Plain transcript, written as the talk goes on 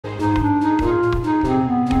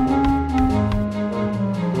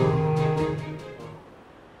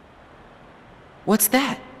What's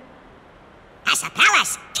that? That's a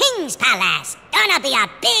palace. King's Palace. Gonna be a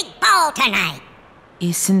big ball tonight.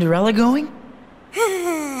 Is Cinderella going?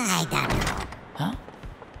 I don't know. Huh?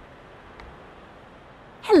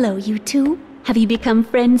 Hello, you two. Have you become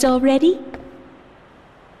friends already?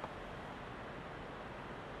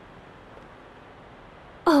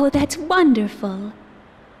 Oh, that's wonderful.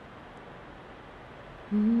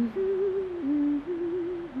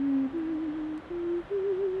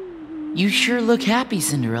 You sure look happy,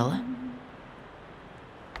 Cinderella.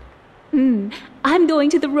 I'm going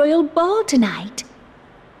to the royal ball tonight.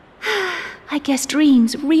 I guess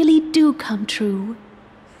dreams really do come true.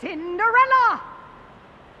 Cinderella!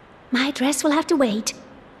 My dress will have to wait.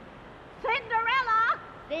 Cinderella!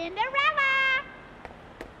 Cinderella!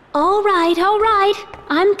 All right.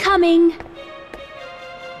 I'm coming.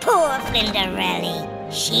 Poor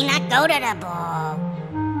Flinderelli. She not go to the ball.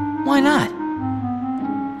 Why not?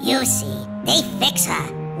 You see, they fix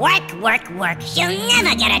her. Work. She'll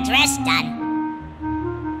never get a dress done.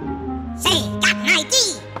 Say, got an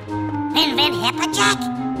idea. Vin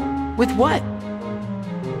Hipperjack? With what?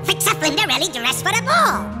 Fix a Flinderelli dress for the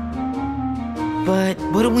ball. But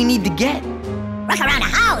what do we need to get? Look around the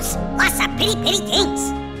house. Lots of pretty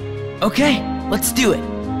things. Okay, let's do it.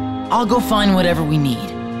 I'll go find whatever we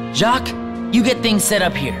need. Jacques, you get things set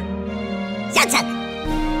up here. Zug.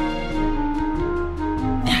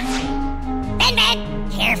 Ben,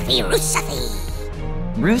 here for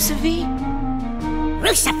Roosevy. Roosevy?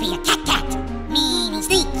 Roosevy, a cat. Meaning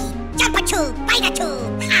sneaky. Jump a tube, bite a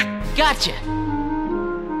tube. Ha! Gotcha.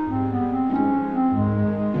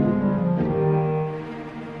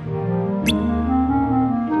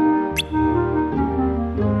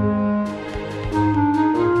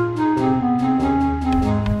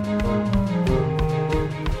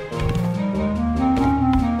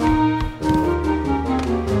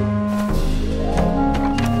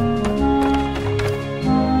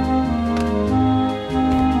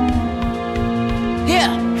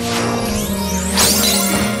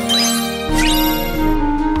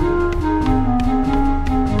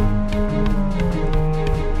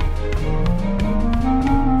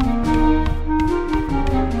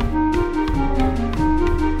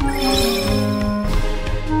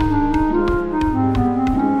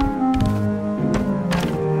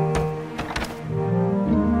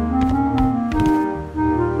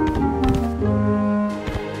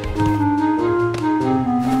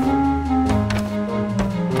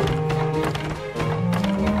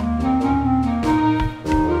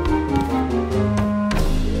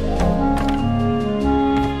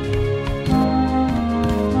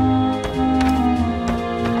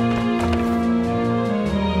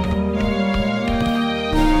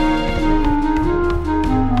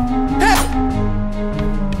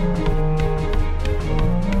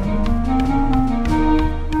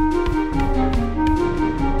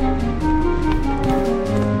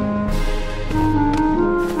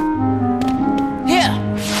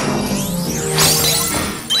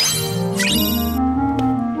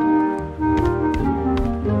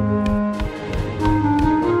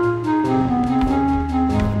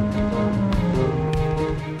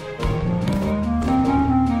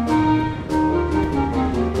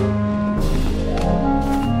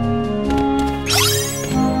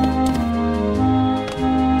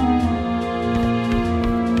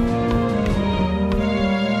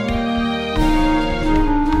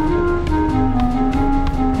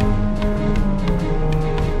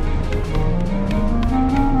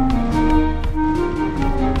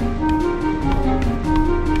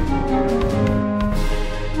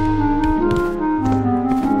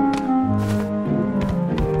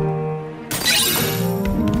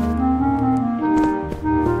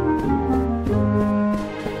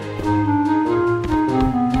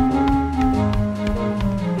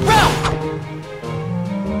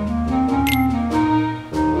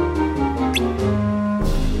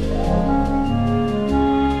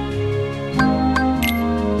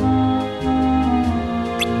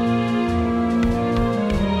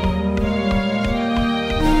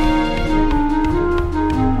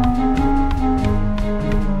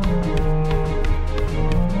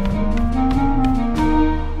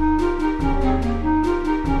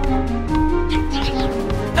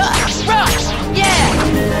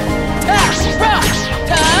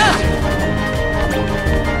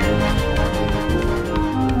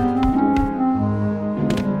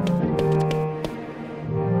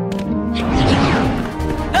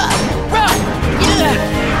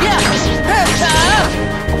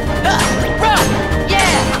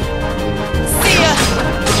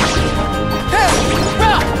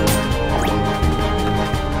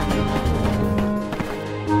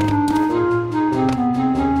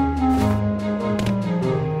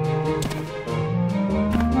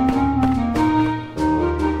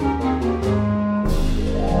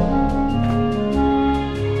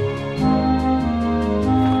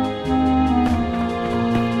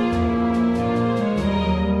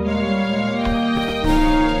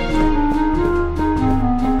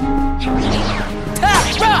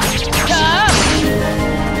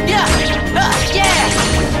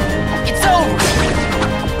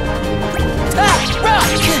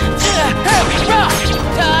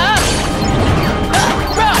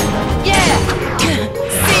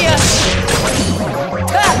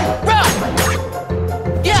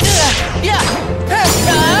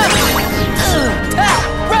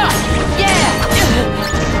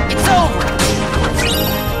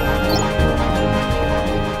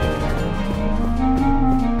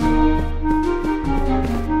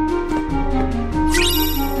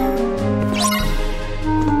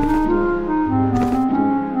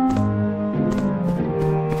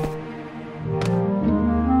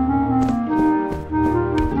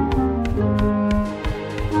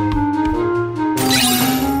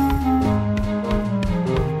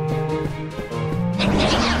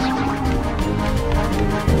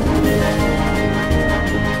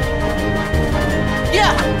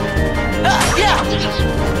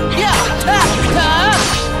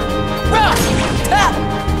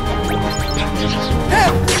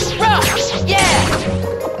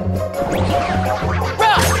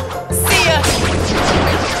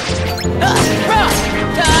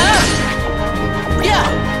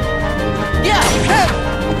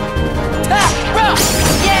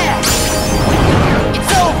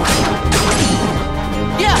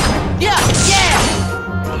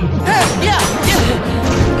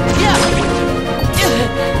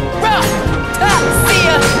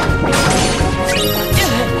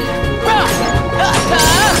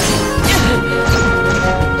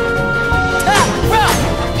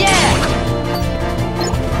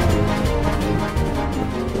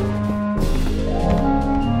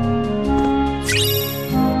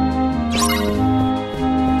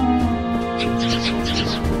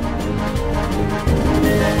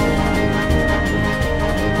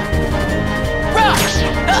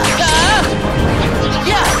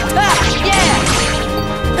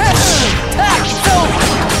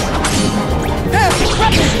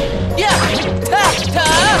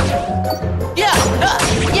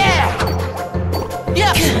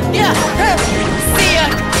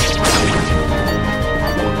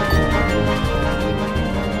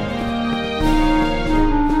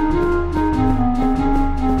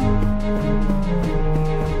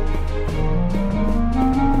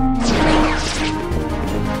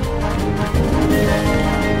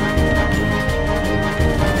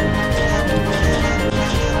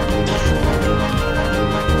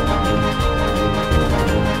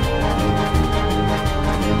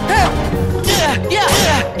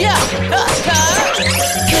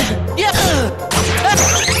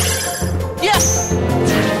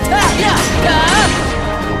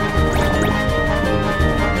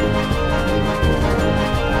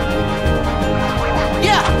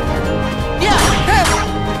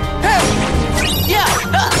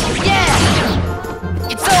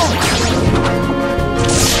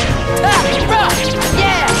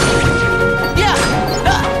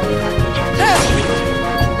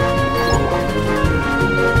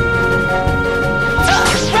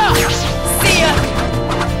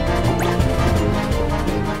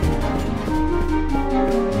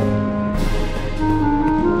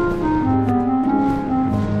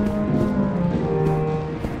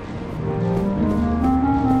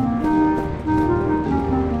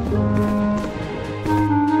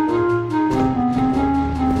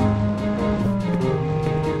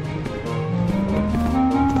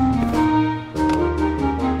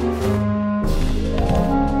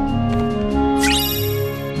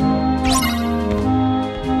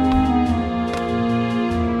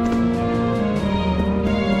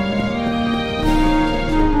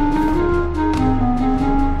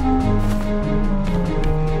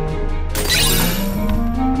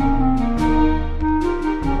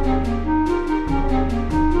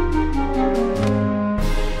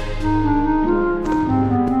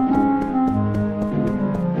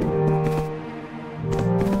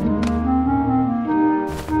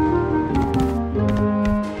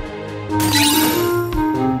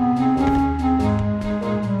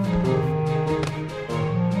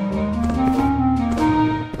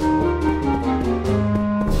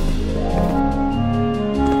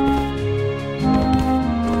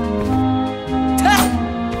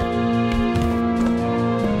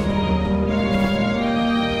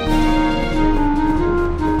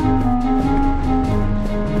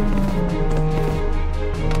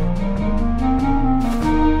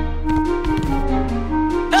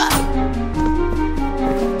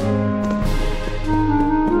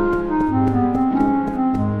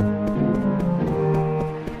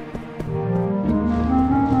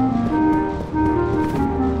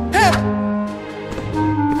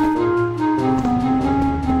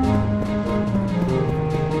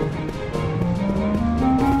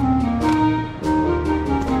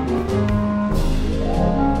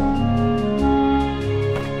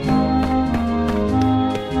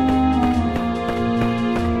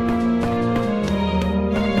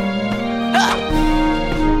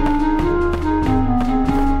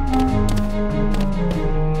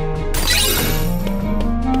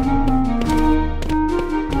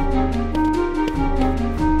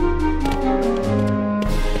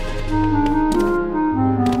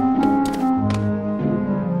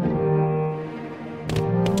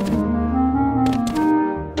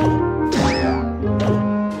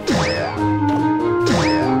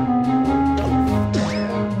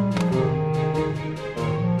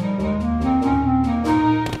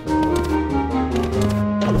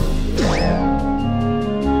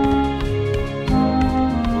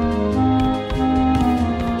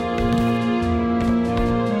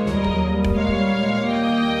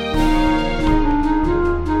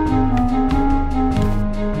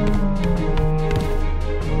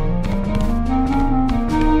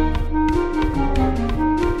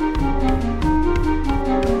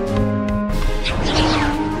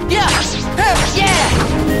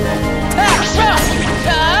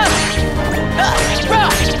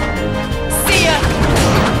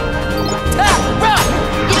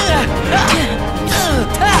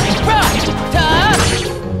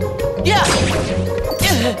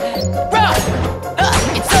 Bruh!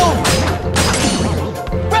 It's over!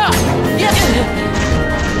 Bruh! Yeah!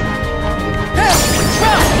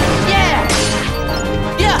 Bruh! Yeah!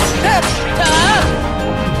 Yeah!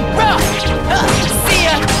 Bruh! See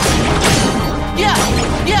ya! Yeah!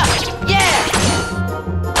 Yeah! Yeah!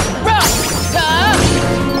 Bruh!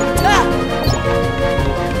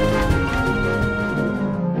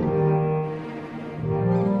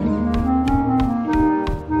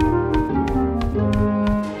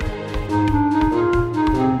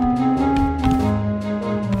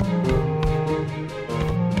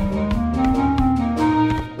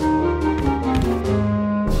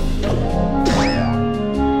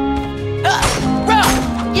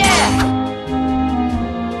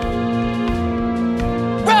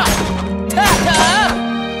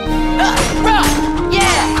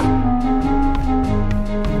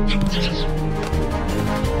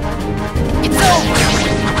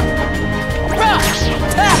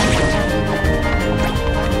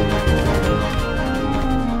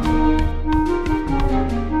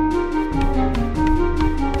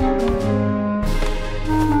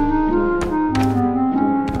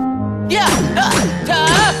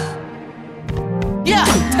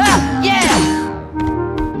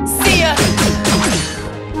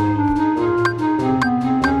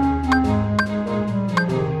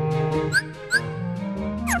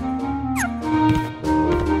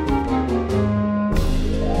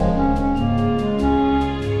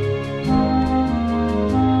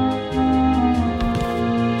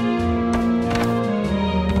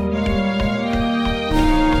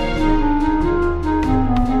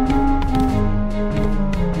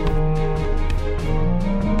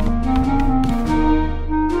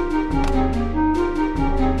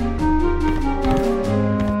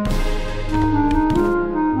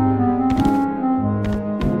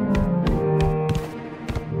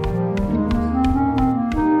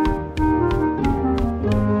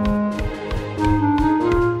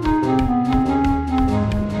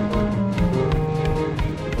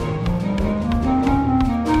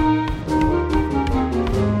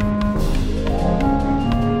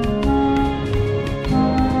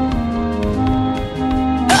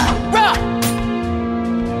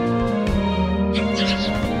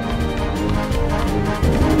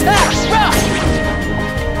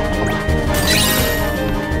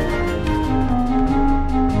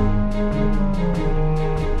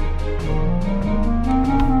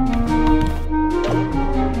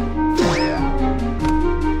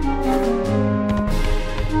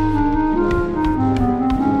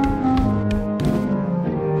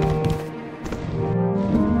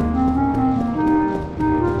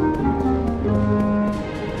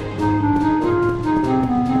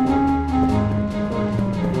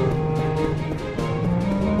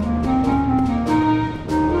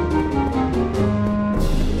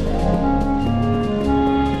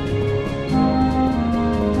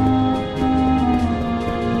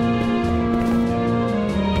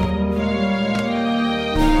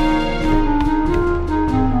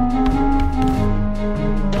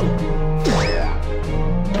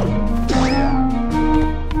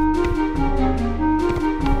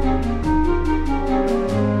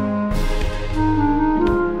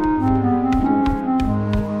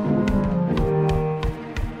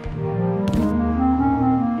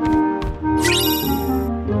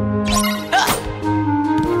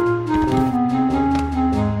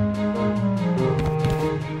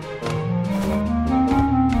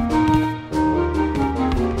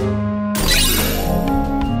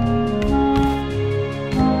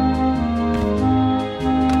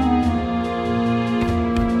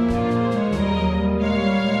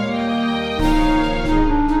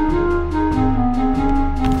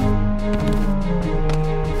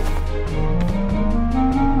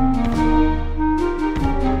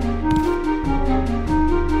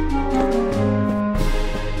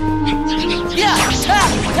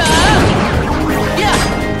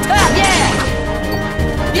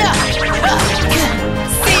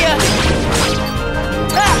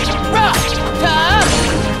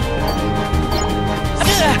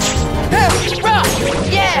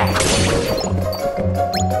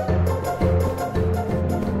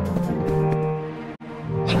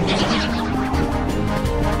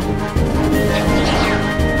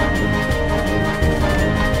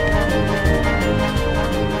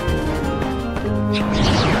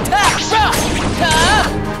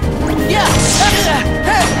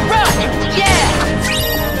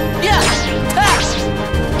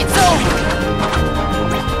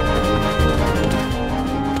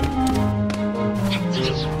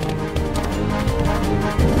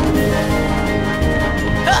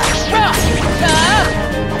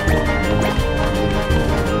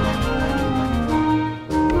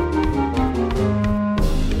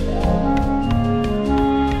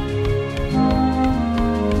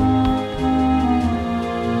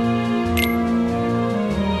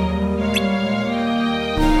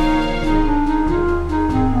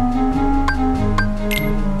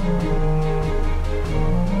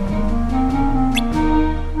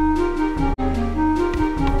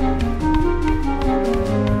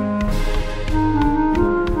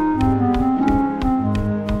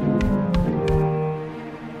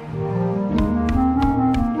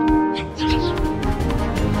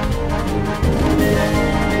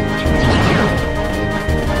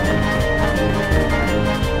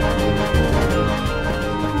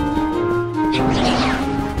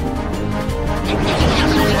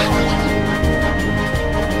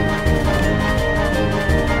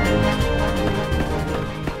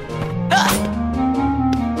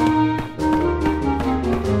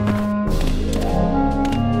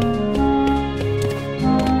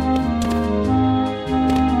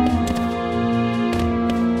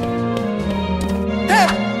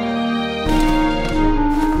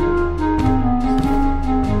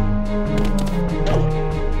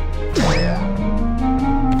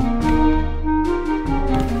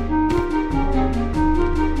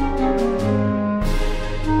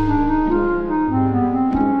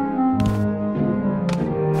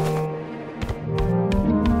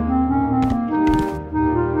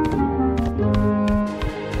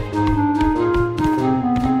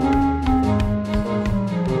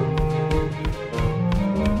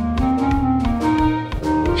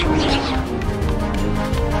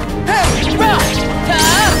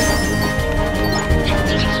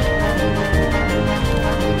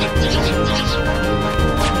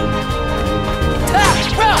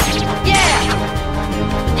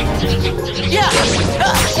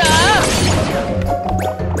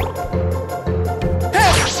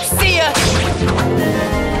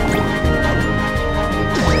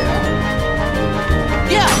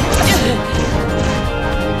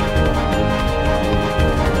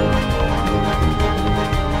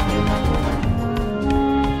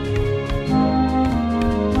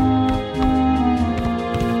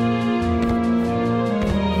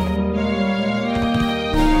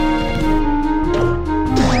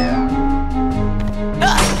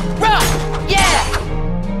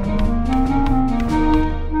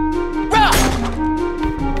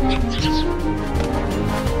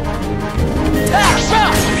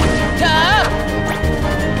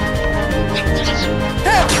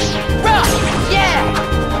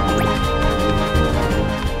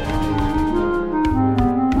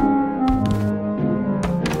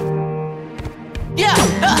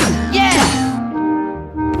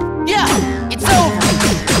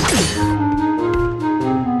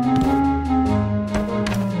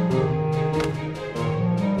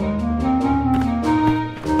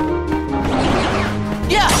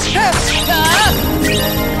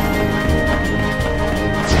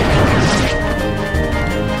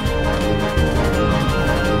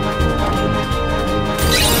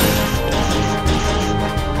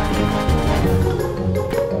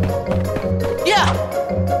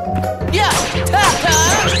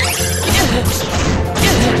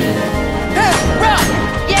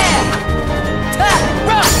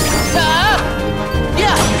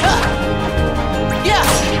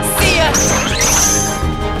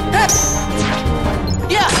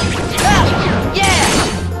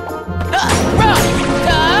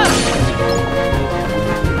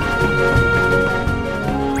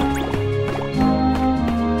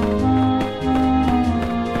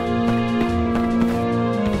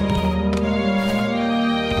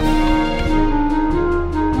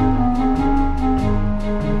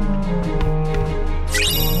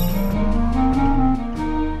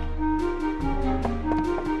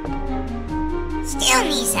 Still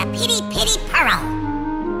needs a pity pearl.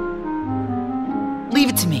 Leave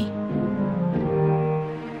it to me.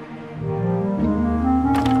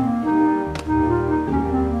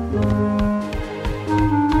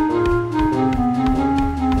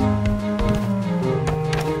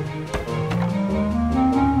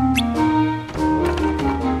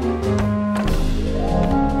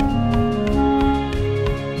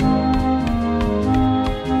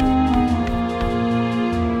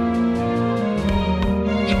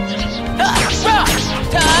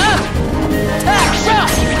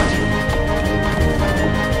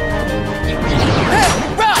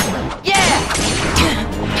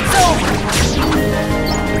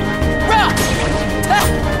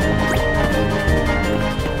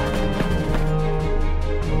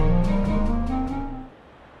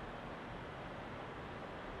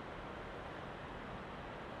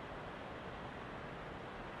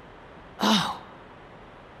 Oh,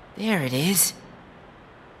 there it is.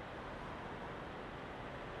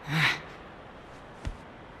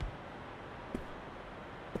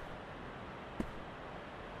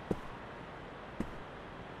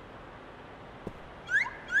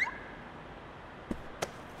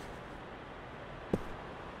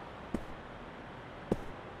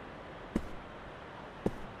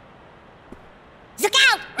 Look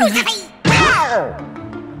out!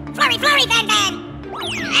 Flurry, flurry, Van Van!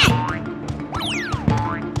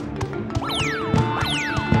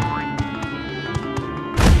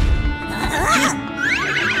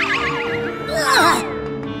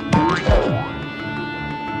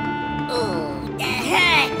 Ooh, that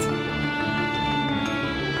hurt!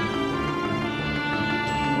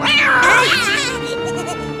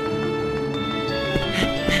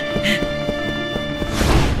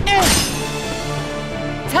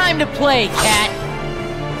 to play, cat!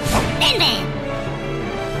 Fin Fin!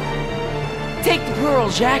 Take the pearl,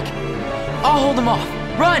 Jack! I'll hold him off.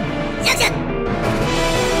 Run! Zug Zug!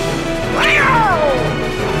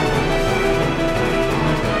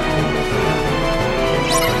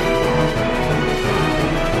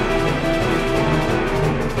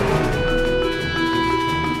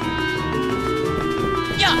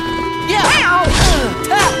 Yeah! Yeah!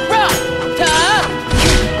 Ta! Ra! Ta!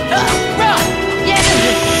 Ra! Yeah!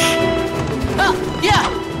 Yeah!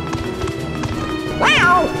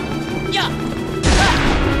 Wow! Yeah!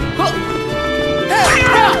 Huh!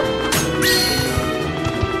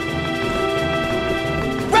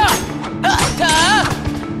 Ra! Ra! Ta!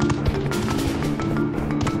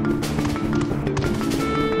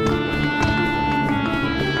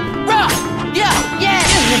 Ra! Yeah! Yeah!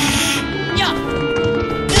 Yeah!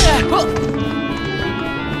 Huh!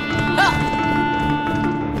 Huh!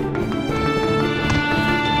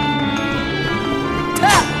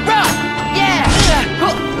 Ta! Ra! Yeah!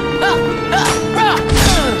 Huh! Huh! Ra!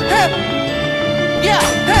 Yeah!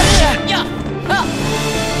 Yeah! Huh!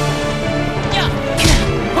 Yeah!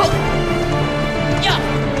 Huh! Yeah!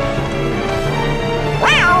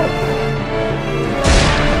 Wow!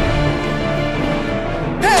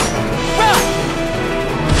 Ra!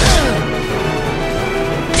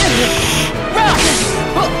 Ra!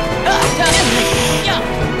 Huh! Ta! Yeah!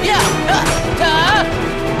 Yeah! Ta!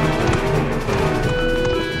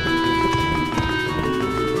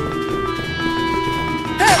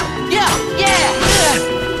 Yeah! Yeah!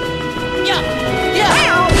 Yeah! Yeah!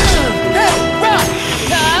 Ra!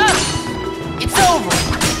 Ta! It's over!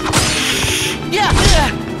 Yeah!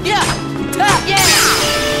 Yeah! Ta! Yeah!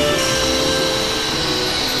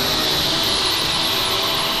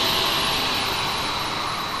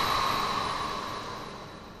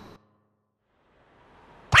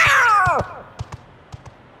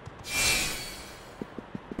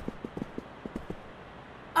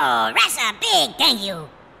 Oh, that's a big thank you.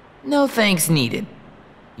 No thanks needed.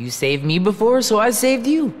 You saved me before, so I saved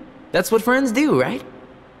you. That's what friends do, right?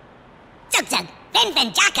 Zug Zug! Fin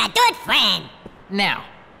Fin Jack a good friend! Now,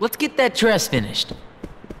 let's get that dress finished.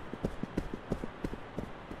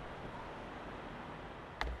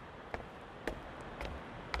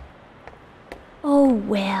 Oh,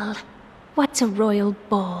 well, what's a royal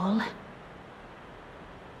ball?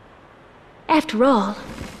 After all,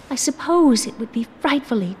 I suppose it would be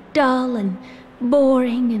frightfully dull and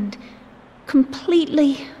boring and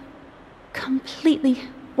completely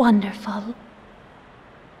wonderful.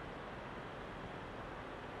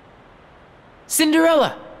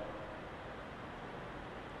 Cinderella!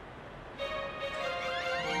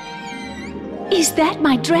 Is that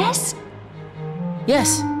my dress?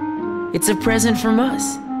 Yes, it's a present from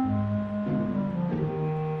us.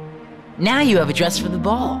 Now you have a dress for the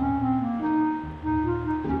ball.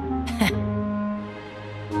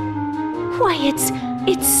 Why,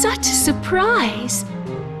 it's such a surprise.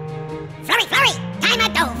 Flurry, flurry! Time a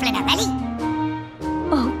dough, Flinterelli!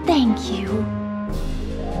 Oh, thank you.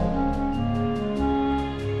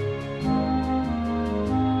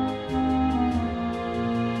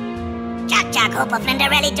 Jack hope a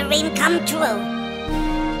Flinterelli dream come true.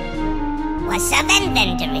 Was a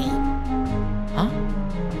Ven dream. Huh?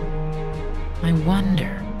 I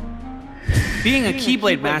wonder. Being a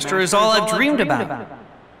Keyblade Master is all I've dreamed about.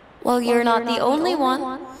 Well, you're not the only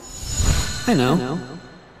one. I know.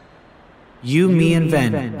 You, me, and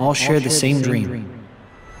Ven all share the same dream.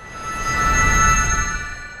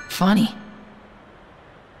 Funny.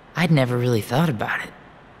 I'd never really thought about it.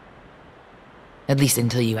 At least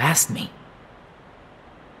until you asked me.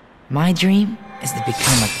 My dream is to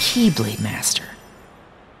become a Keyblade Master.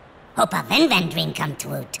 Hope a Ven dream come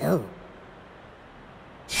true, too.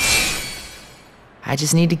 I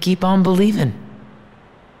just need to keep on believing.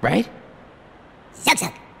 Right? Zug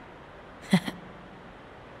Zug!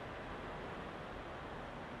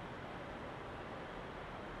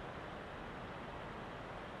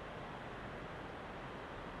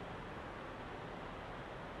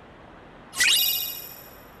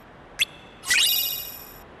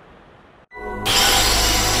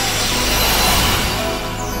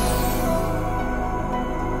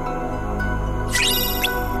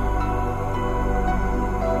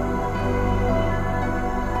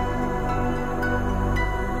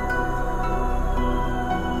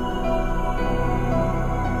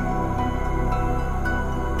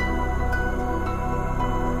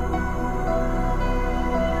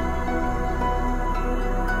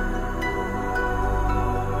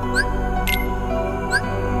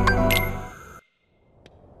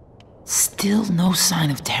 Still no sign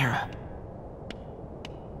of Terra.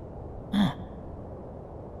 Huh.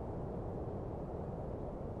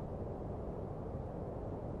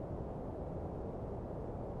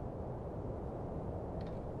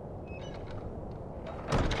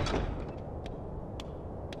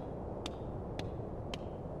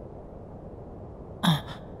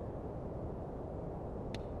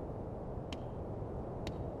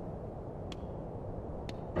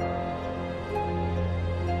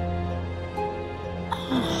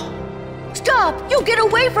 Stop! You get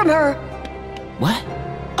away from her! What?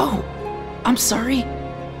 Oh, I'm sorry.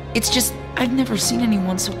 It's just, I've never seen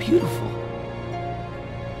anyone so beautiful.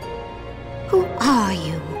 Who are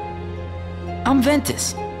you? I'm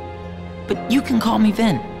Ventus. But you can call me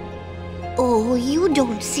Ven. Oh, you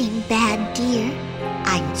don't seem bad, dear.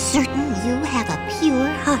 I'm certain you have a pure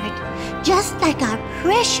heart, just like our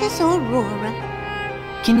precious Aurora.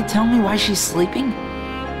 Can you tell me why she's sleeping?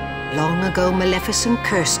 Long ago, Maleficent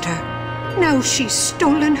cursed her. Now she's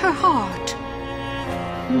stolen her heart.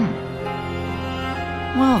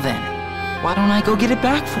 Well then, why don't I go get it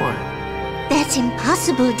back for her? That's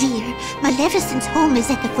impossible, dear. Maleficent's home is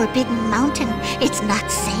at the Forbidden Mountain. It's not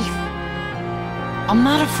safe. I'm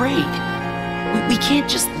not afraid. We can't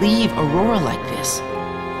just leave Aurora like this.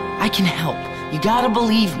 I can help. You gotta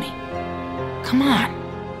believe me. Come on,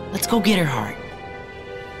 let's go get her heart.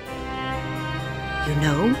 You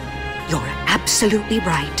know, you're absolutely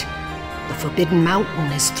right. The Forbidden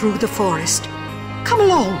Mountain is through the forest. Come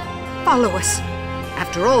along, follow us.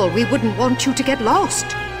 After all, we wouldn't want you to get lost.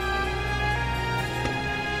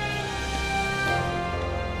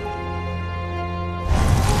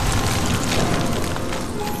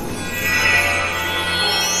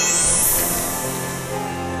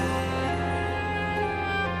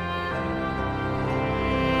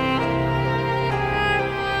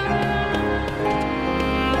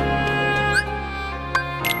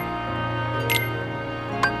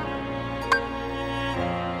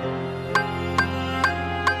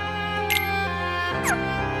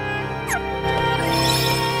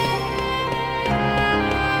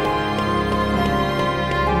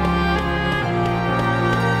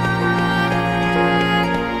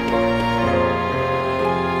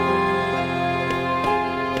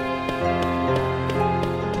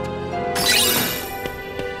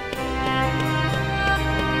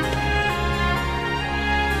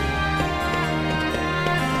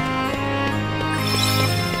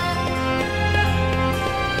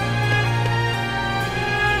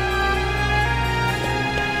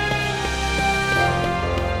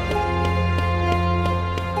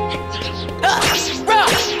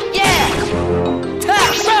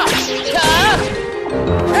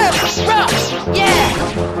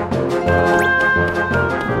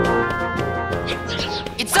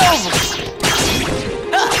 It's over!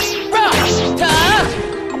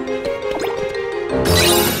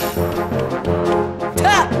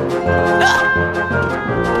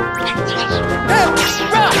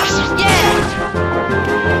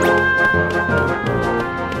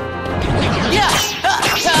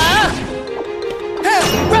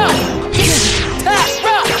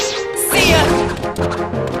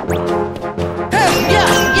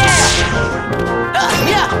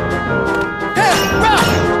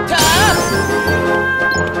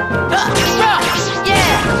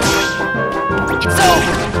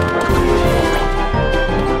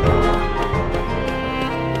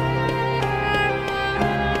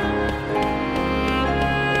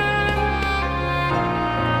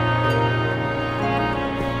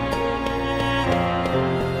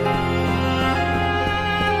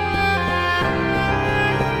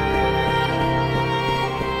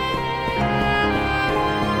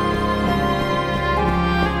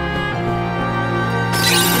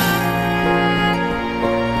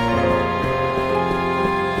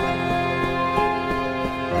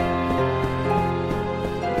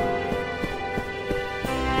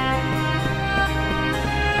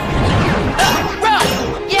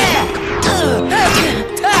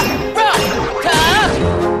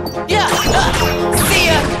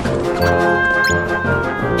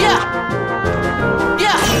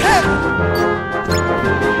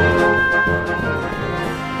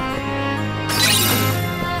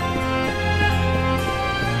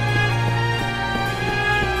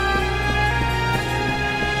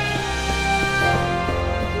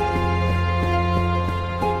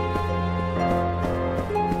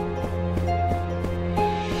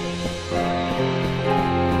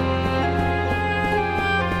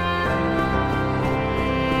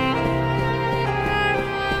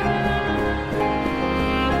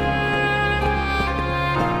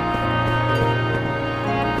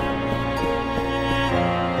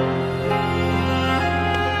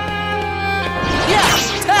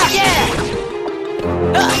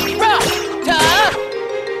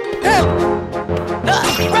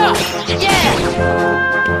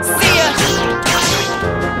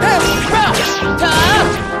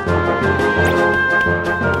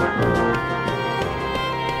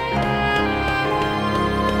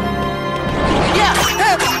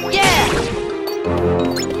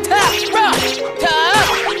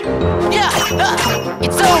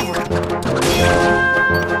 It's over!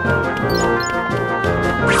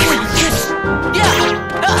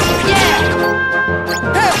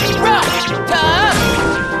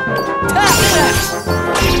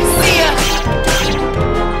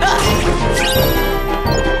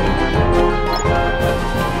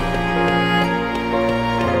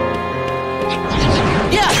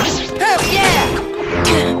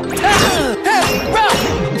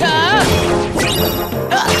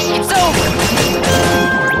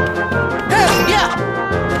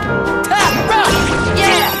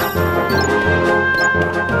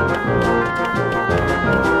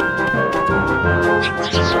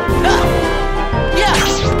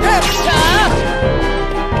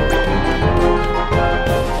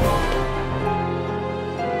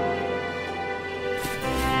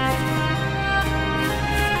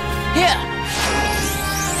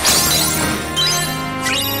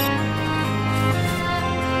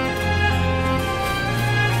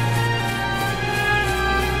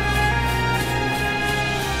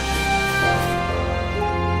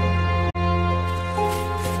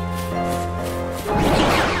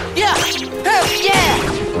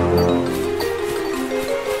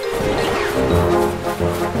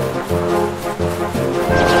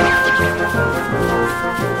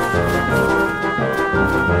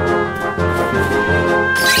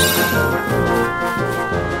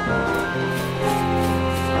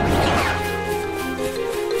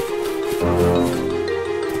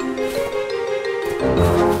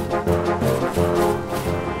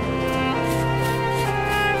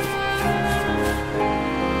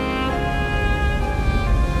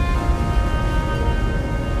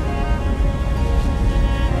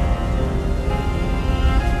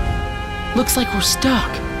 Looks like we're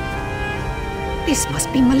stuck. This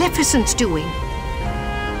must be Maleficent's doing.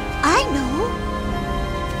 I know.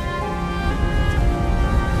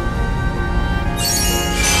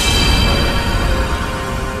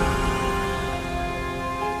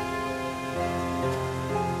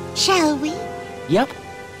 Shall we? Yep.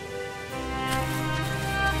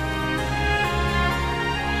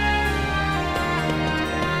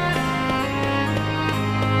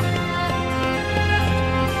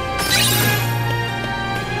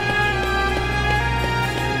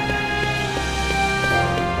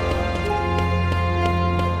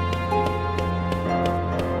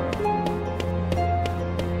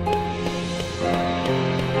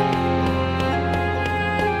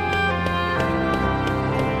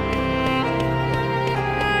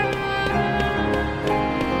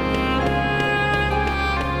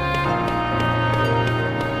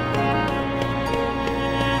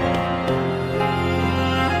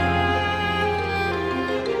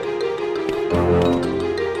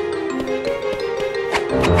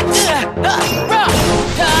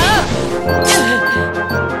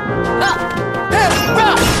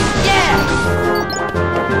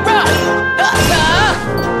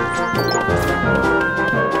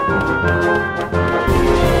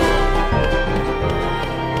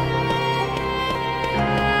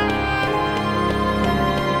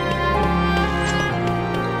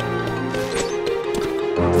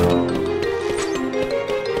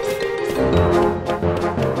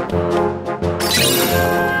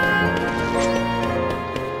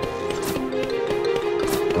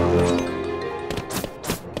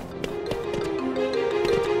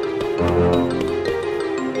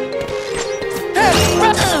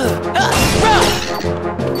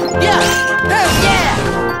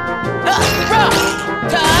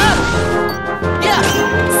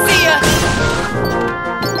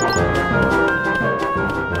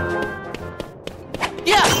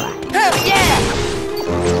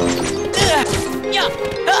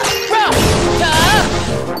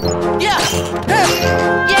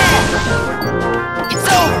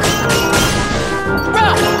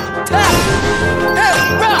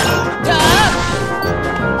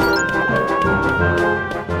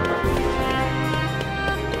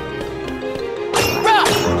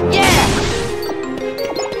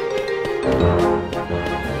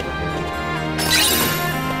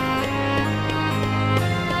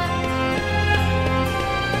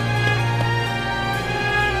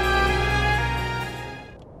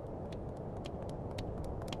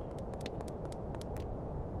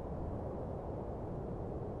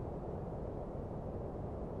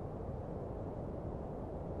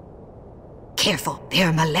 Careful,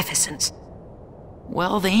 they're Maleficent's.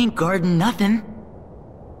 Well, they ain't guarding nothing.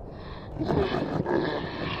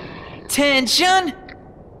 Tension!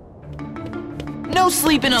 No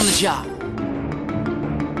sleeping on the job.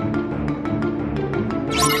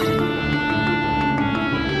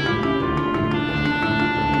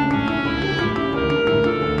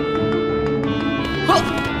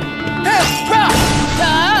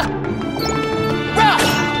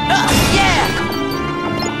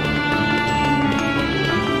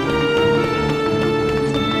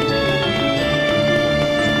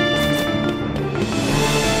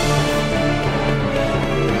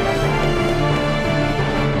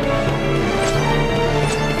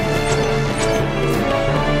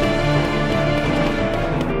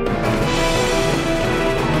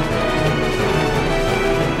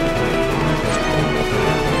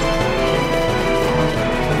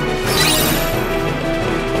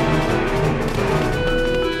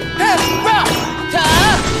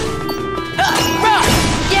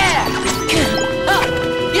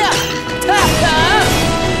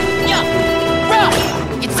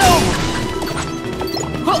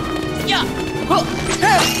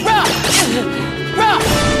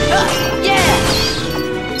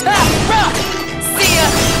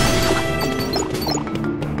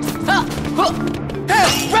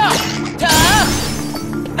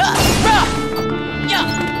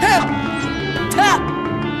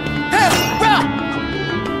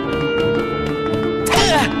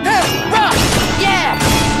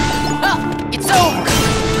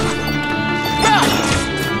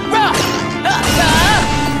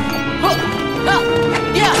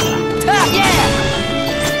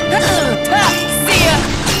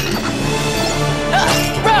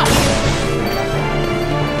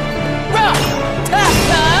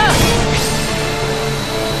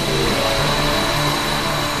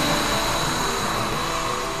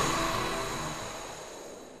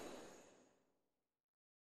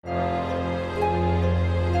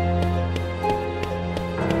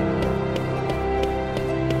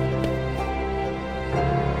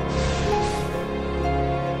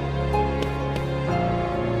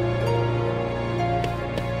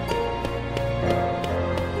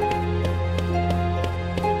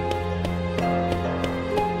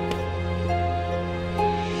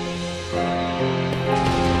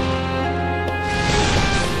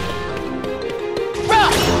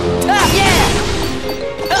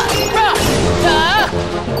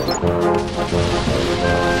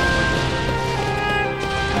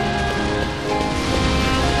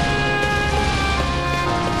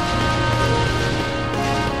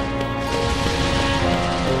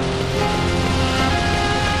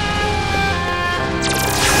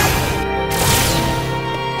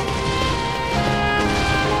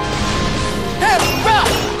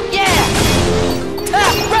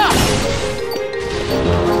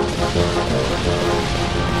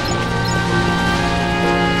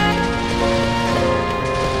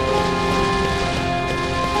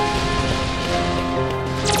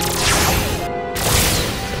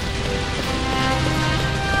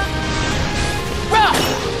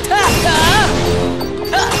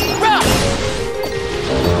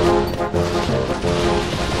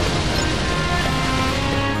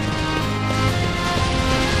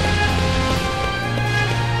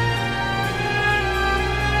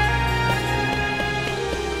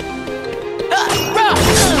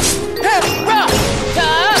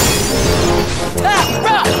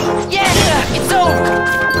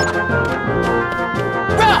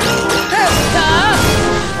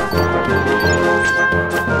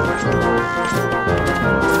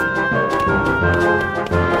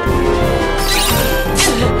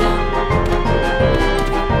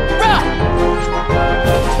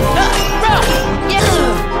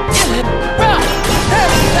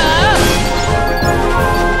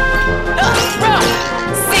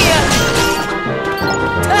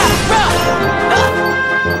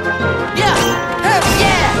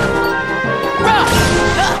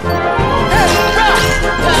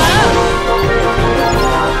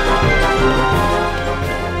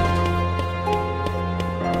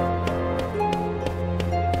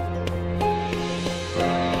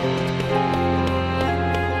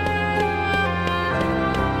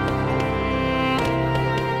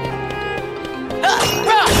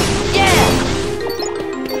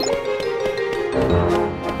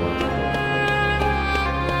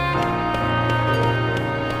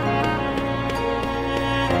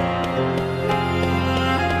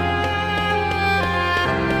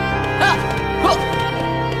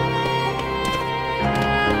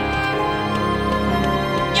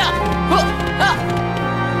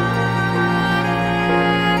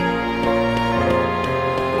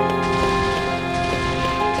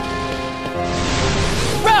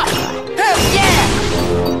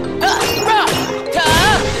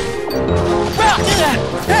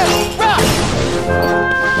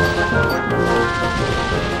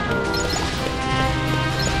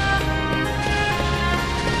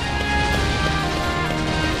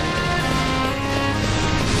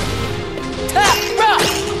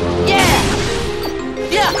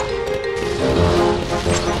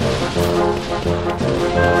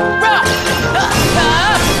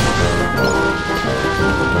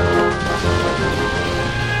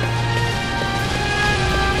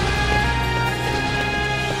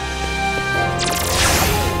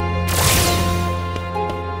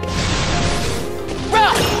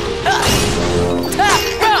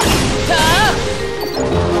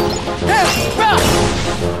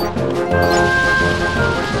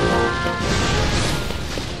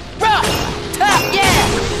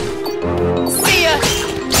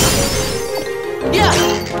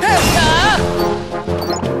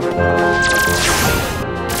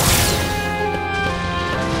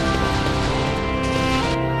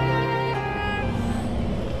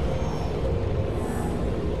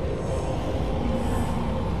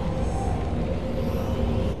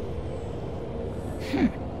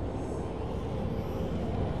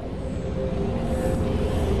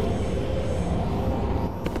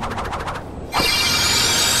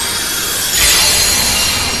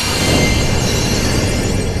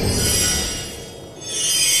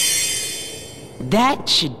 That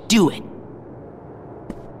should do it.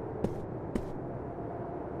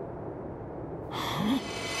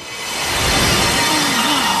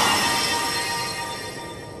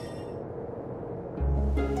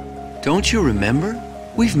 Don't you remember?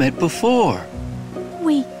 We've met before.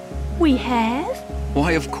 We have?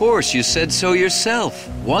 Why, of course, you said so yourself.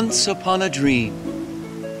 Once upon a dream.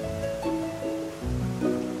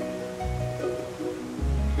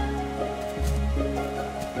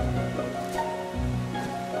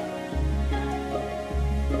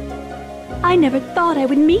 I never thought I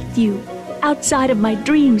would meet you. Outside of my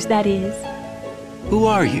dreams, that is. Who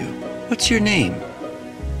are you? What's your name?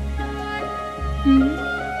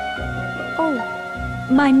 Oh,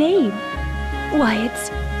 my name? Why, it's...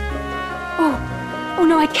 Oh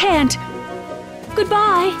no, I can't.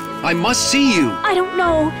 Goodbye. I must see you. I don't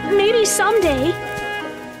know. Maybe someday.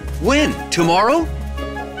 When? Tomorrow?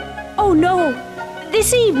 Oh no.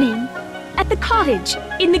 This evening. At the cottage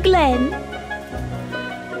in the glen.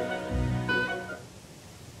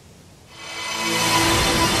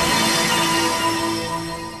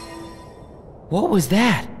 What was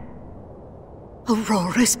that?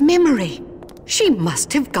 Aurora's memory. She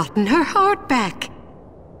must have gotten her heart back.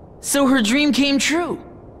 So her dream came true.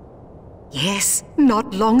 Yes,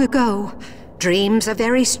 not long ago. Dreams are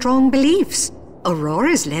very strong beliefs.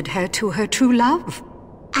 Aurora's led her to her true love.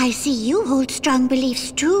 I see you hold strong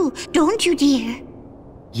beliefs too, don't you, dear?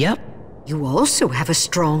 Yep. You also have a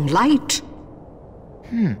strong light.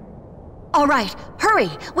 All right, hurry!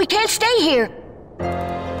 We can't stay here!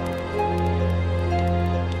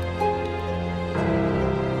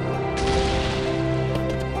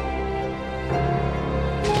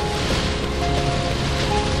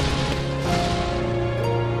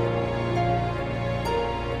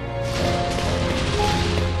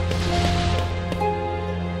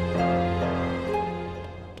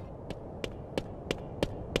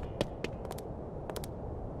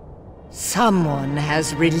 Someone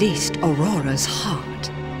has released Aurora's heart.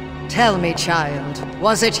 Tell me, child,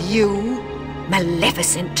 was it you?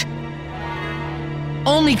 Maleficent.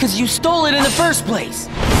 only because you stole it in the first place.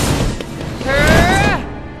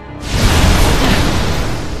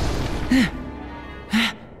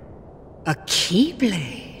 A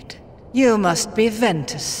Keyblade? You must be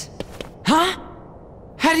Ventus. Huh?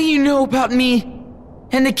 How do you know about me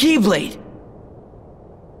and the Keyblade?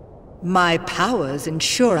 My powers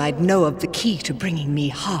ensure I'd know of the key to bringing me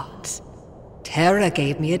hearts. Terra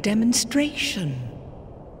gave me a demonstration.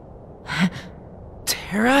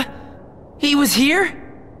 Terra? He was here?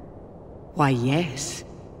 Why, yes.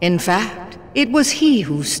 In fact, it was he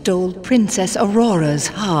who stole Princess Aurora's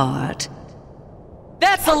heart.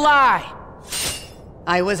 That's a lie!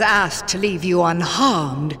 I was asked to leave you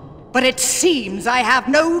unharmed, but it seems I have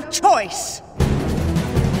no choice.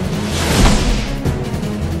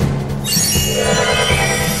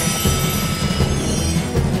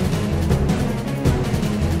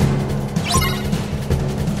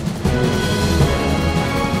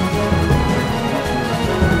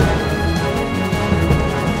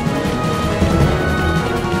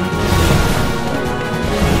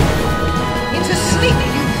 Into sleep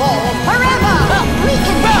you fall forever! We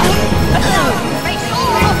can Face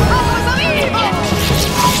all the powers of evil!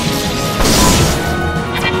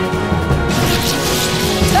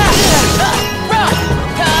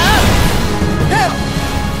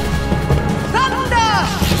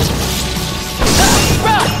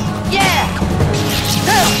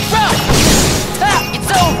 Thunder!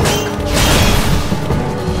 It's over!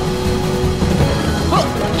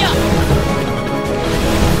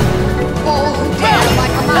 All who dare my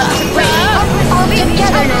command to break I'll be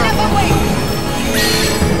together now. never wait!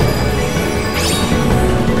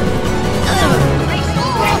 Face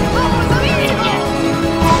all the powers of evil!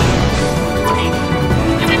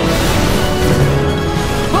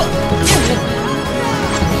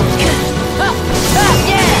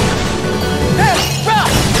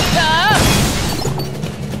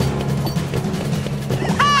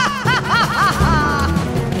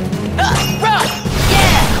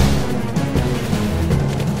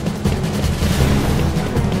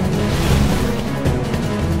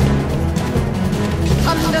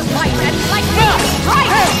 Thunder's might and lightning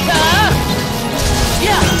strike!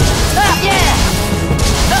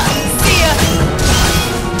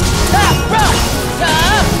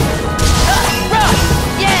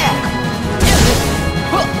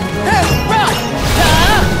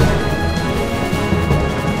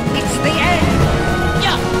 It's the end!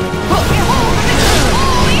 Behold, this is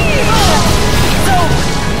all evil!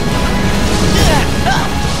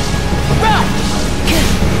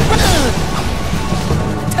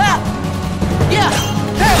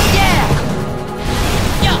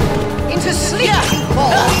 Into sleep you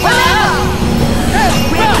fall forever!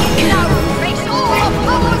 Now face all the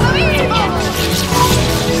powers of evil!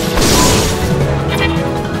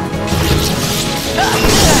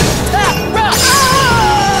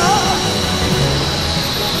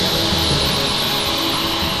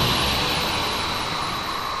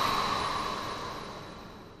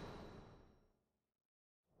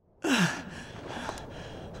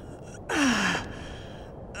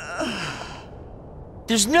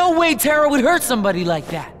 There's no way Terra would hurt somebody like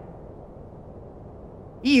that.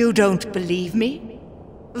 You don't believe me?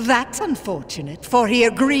 That's unfortunate, for he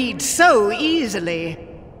agreed so easily.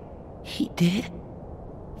 He did?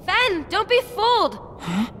 Fen, don't be fooled!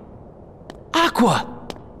 Aqua!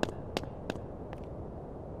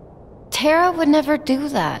 Terra would never do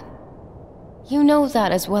that. You know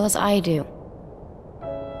that as well as I do.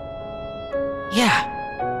 Yeah.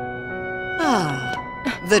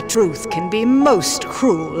 The truth can be most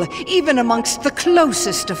cruel, even amongst the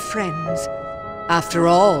closest of friends. After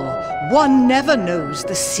all, one never knows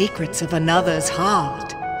the secrets of another's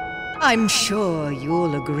heart. I'm sure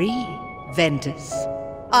you'll agree, Ventus.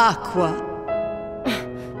 Aqua.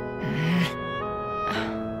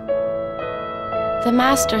 The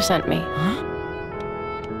Master sent me. Huh?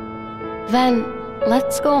 Ven,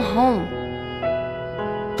 let's go home.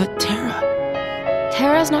 But Terra...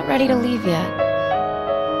 Terra's not ready to leave yet.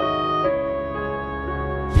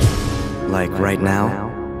 Like right now,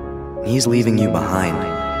 he's leaving you behind.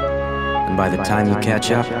 And by the time you catch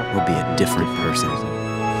up, he'll be a different person.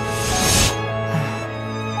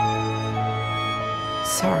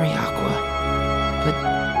 Sorry, Aqua. But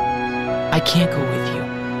I can't go with you.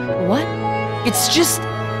 What? It's just...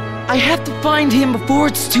 I have to find him before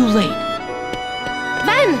it's too late.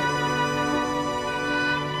 Ven!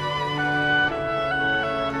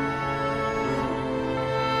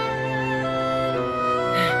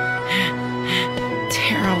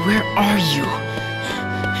 Terra, where are you?